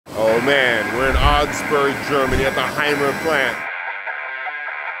Oh man, we're in Augsburg, Germany at the Haimer plant.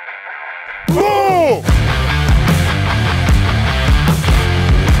 Whoa!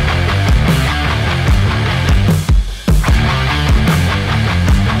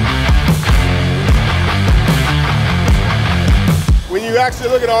 When you actually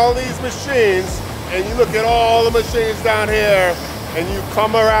look at all these machines, and you look at all the machines down here, and you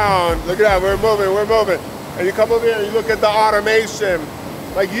come around, look at that, we're moving. And you come over here and you look at the automation.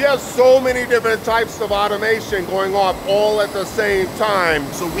 Like, you have so many different types of automation going on all at the same time.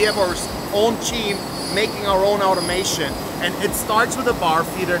 So we have our own team making our own automation. And it starts with a bar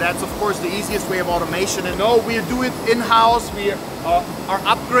feeder. That's of course the easiest way of automation. And no, we do it in-house. We are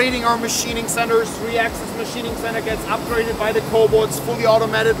upgrading our machining centers. 3-axis machining center gets upgraded by the cobots, fully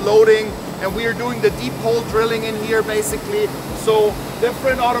automated loading. And we are doing the deep hole drilling in here basically. So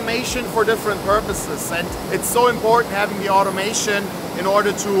different automation for different purposes. And it's so important having the automation in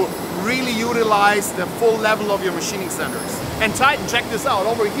order to really utilize the full level of your machining centers. And Titan, check this out.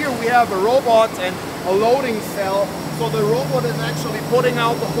 Over here we have a robot and a loading cell. So the robot is actually putting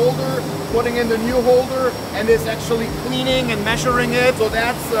out the holder, putting in the new holder, and is actually cleaning and measuring it. So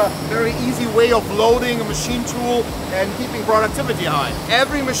that's a very easy way of loading a machine tool and keeping productivity high.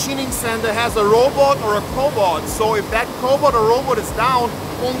 Every machining center has a robot or a cobot. So if that cobot or robot is down,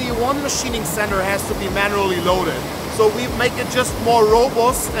 only one machining center has to be manually loaded. So we make it just more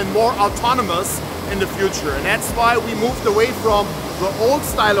robust and more autonomous in the future. And that's why we moved away from the old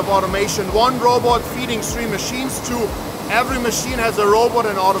style of automation, one robot feeding 3 machines, to every machine has a robot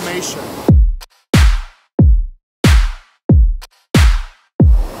and automation.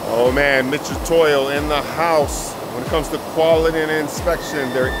 Oh man, Mitchell Toil in the house. When it comes to quality and inspection,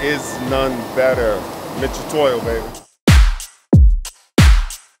 there is none better. Mitchell Toil, baby.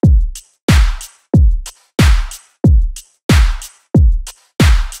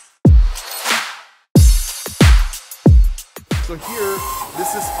 So here,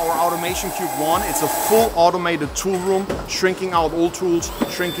 this is our Automation Cube 1. It's a full automated tool room, shrinking out old tools,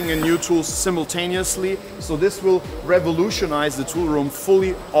 shrinking in new tools simultaneously. So this will revolutionize the tool room,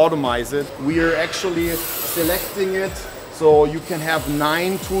 fully automize it. We are actually selecting it so you can have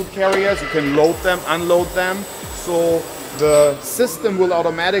 9 tool carriers, you can load them, unload them. So the system will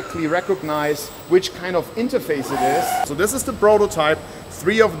automatically recognize which kind of interface it is. So this is the prototype.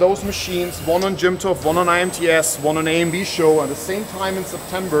 3 of those machines, one on Jimtov, one on IMTS, one on AMB show at the same time in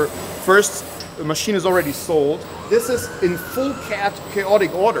September. First, the machine is already sold. This is in full CAD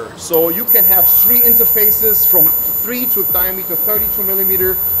chaotic order. So you can have 3 interfaces from 3 to diameter 32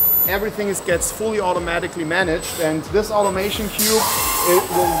 millimeter. Everything gets fully automatically managed, and this automation cube, it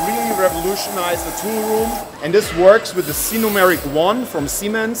will really revolutionize the tool room. And this works with the C-numeric 1 from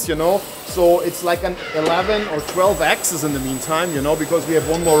Siemens, you know. So it's like an 11 or 12 axis in the meantime, you know, because we have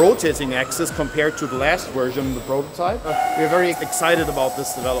one more rotating axis compared to the last version, the prototype. We're very excited about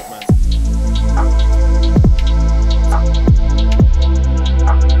this development.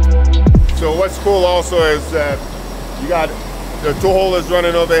 So what's cool also is that you got the tool holders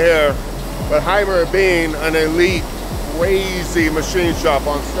running over here, but Haimer being an elite, crazy machine shop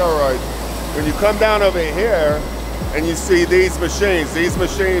on steroids, when you come down over here and you see these machines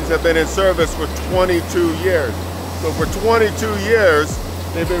have been in service for 22 years. So for 22 years,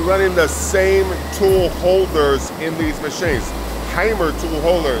 they've been running the same tool holders in these machines, Haimer tool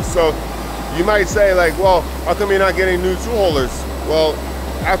holders. So you might say like, well, how come you're not getting new tool holders? Well,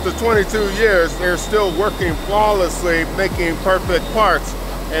 after 22 years, they're still working flawlessly, making perfect parts.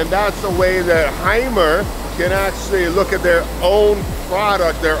 And that's the way that Haimer can actually look at their own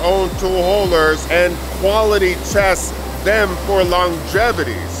product, their own tool holders, and quality test them for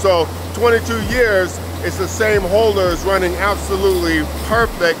longevity. So 22 years, it's the same holders running absolutely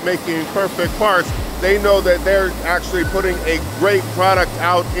perfect, making perfect parts. They know that they're actually putting a great product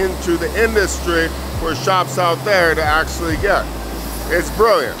out into the industry for shops out there to actually get. It's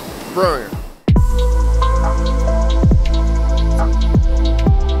brilliant, brilliant.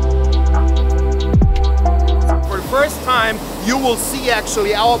 For the first time, you will see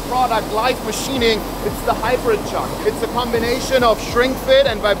actually our product live machining. It's the hybrid chuck. It's a combination of shrink fit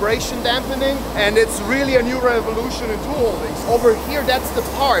and vibration dampening, and it's really a new revolution in tool holdings. Over here, that's the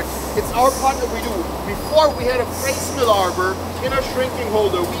part. It's our part that we do. Before, we had a face mill arbor in a shrinking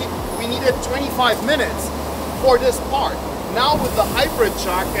holder. We needed 25 minutes for this part. Now with the hybrid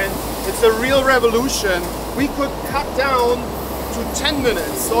chuck, and it's a real revolution, we could cut down to 10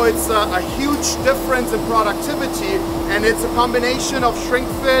 minutes. So it's a huge difference in productivity, and it's a combination of shrink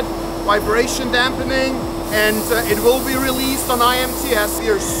fit, vibration dampening, and it will be released on IMTS. We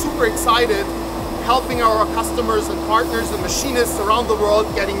are super excited helping our customers and partners and machinists around the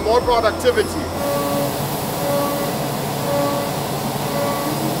world getting more productivity.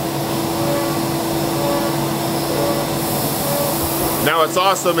 Now what's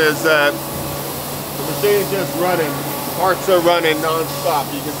awesome is that the machine's just running. Parts are running non-stop.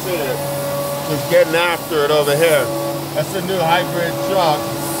 You can see it. Just getting after it over here. That's a new hybrid truck,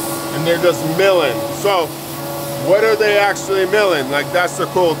 and they're just milling. So what are they actually milling? Like, that's the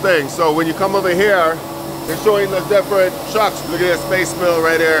cool thing. So when you come over here, they're showing the different trucks. Look at this space mill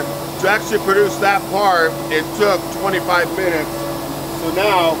right here. To actually produce that part, it took 25 minutes. So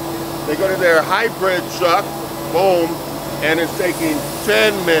now they go to their hybrid truck, boom, and it's taking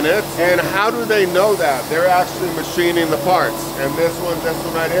 10 minutes. And how do they know that? They're actually machining the parts. And this one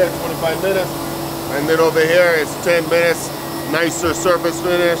right here, 25 minutes. And then over here, it's 10 minutes, nicer surface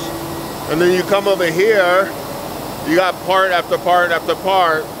finish. And then you come over here, you got part after part after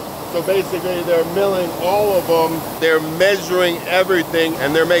part. So basically they're milling all of them. They're measuring everything,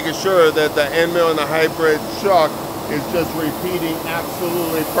 and they're making sure that the end mill and the hybrid truck is just repeating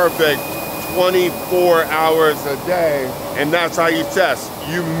absolutely perfect 24 hours a day. And that's how you test.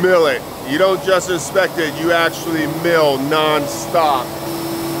 You mill it. You don't just inspect it, you actually mill non-stop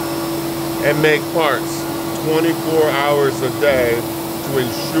and make parts 24 hours a day to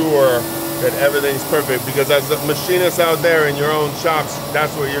ensure that everything's perfect. Because as a machinist out there in your own shops,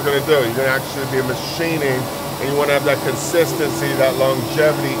 that's what you're gonna do. You're gonna actually be machining, and you wanna have that consistency, that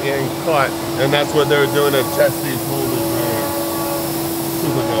longevity in cut, and that's what they're doing to test these molded beams.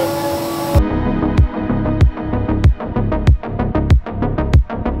 Super good.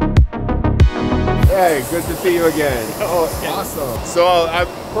 Hey, good to see you again. Oh, awesome. So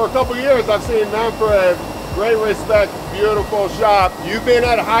for a couple years, I've seen Manfred, great respect, beautiful shop. You've been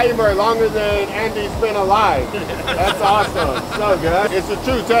at Haimer longer than Andy's been alive. That's awesome, so good. It's a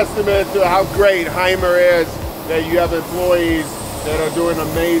true testament to how great Haimer is, that you have employees that are doing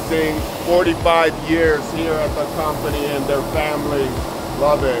amazing 45 years here at the company, and their families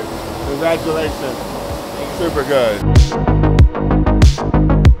love it. Congratulations, super good.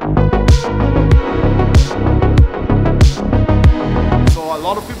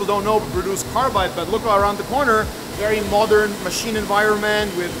 A lot of people don't know we produce carbide, but look around the corner, very modern machine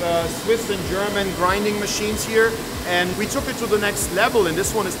environment with Swiss and German grinding machines here. And we took it to the next level, and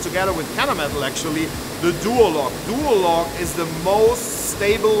this one is together with Kennametal actually, the Dual Lock. Dual Lock is the most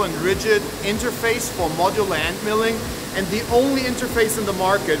stable and rigid interface for modular end milling, and the only interface in the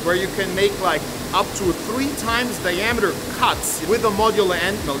market where you can make like up to 3 times diameter cuts with a modular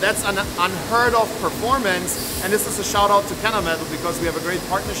end mill. That's an unheard of performance, and this is a shout out to Kennametal because we have a great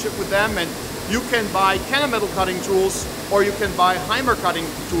partnership with them. And you can buy Kennametal cutting tools, or you can buy Haimer cutting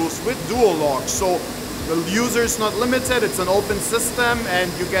tools with Dual Lock. So the user is not limited, it's an open system,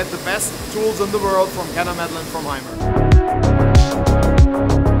 and you get the best tools in the world from Kennametal and from Haimer.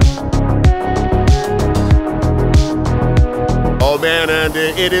 Oh man, and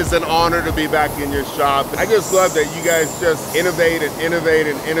it is an honor to be back in your shop. I just love that you guys just innovate and innovate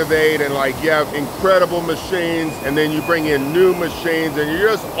and innovate, and like you have incredible machines, and then you bring in new machines, and you're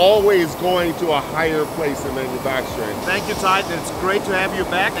just always going to a higher place in manufacturing. Thank you, Ty. It's great to have you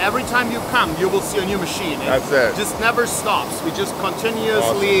back. Every time you come, you will see a new machine. That's it. Just never stops. We just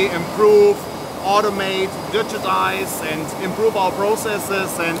continuously improve, automate, digitize, and improve our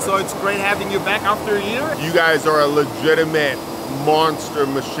processes. And so it's great having you back after a year. You guys are a legitimate monster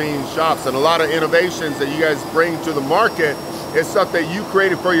machine shops, and a lot of innovations that you guys bring to the market is stuff that you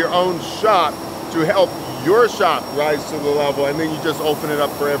created for your own shop to help your shop rise to the level, and then you just open it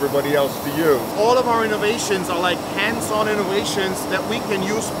up for everybody else to use. All of our innovations are like hands-on innovations that we can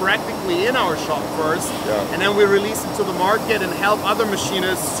use practically in our shop first, and then we release it to the market and help other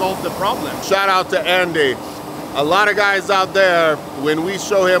machinists solve the problem. Shout out to Andy. A lot of guys out there, when we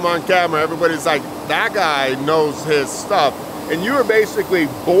show him on camera, everybody's like, that guy knows his stuff. And you were basically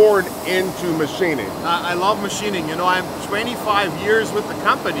born into machining. I love machining. You know, I'm 25 years with the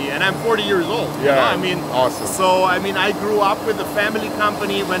company, and I'm 40 years old. Yeah, you know? I mean, awesome. So, I mean, I grew up with a family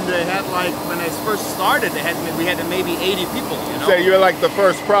company when they had like, when I first started, we had maybe 80 people, you know? So you're like the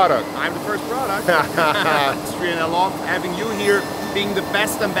first product. I'm the first product. It's really a lot having you here, being the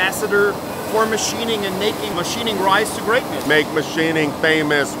best ambassador for machining and making machining rise to greatness. Make machining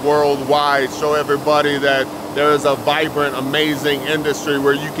famous worldwide. Show everybody that there is a vibrant, amazing industry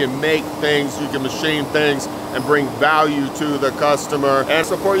where you can make things, you can machine things, and bring value to the customer and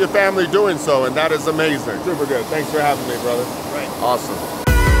support your family doing so, and that is amazing. Super good. Thanks for having me, brother. Right. Awesome.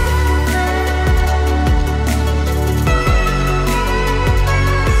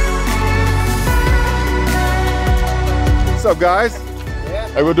 What's up, guys? Yeah.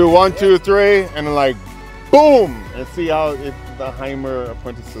 I will do 1, 2, 3, and then like, boom, and see how if the Haimer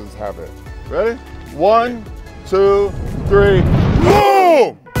apprentices have it. Ready? 1, 2, 3,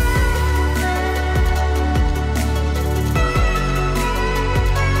 boom!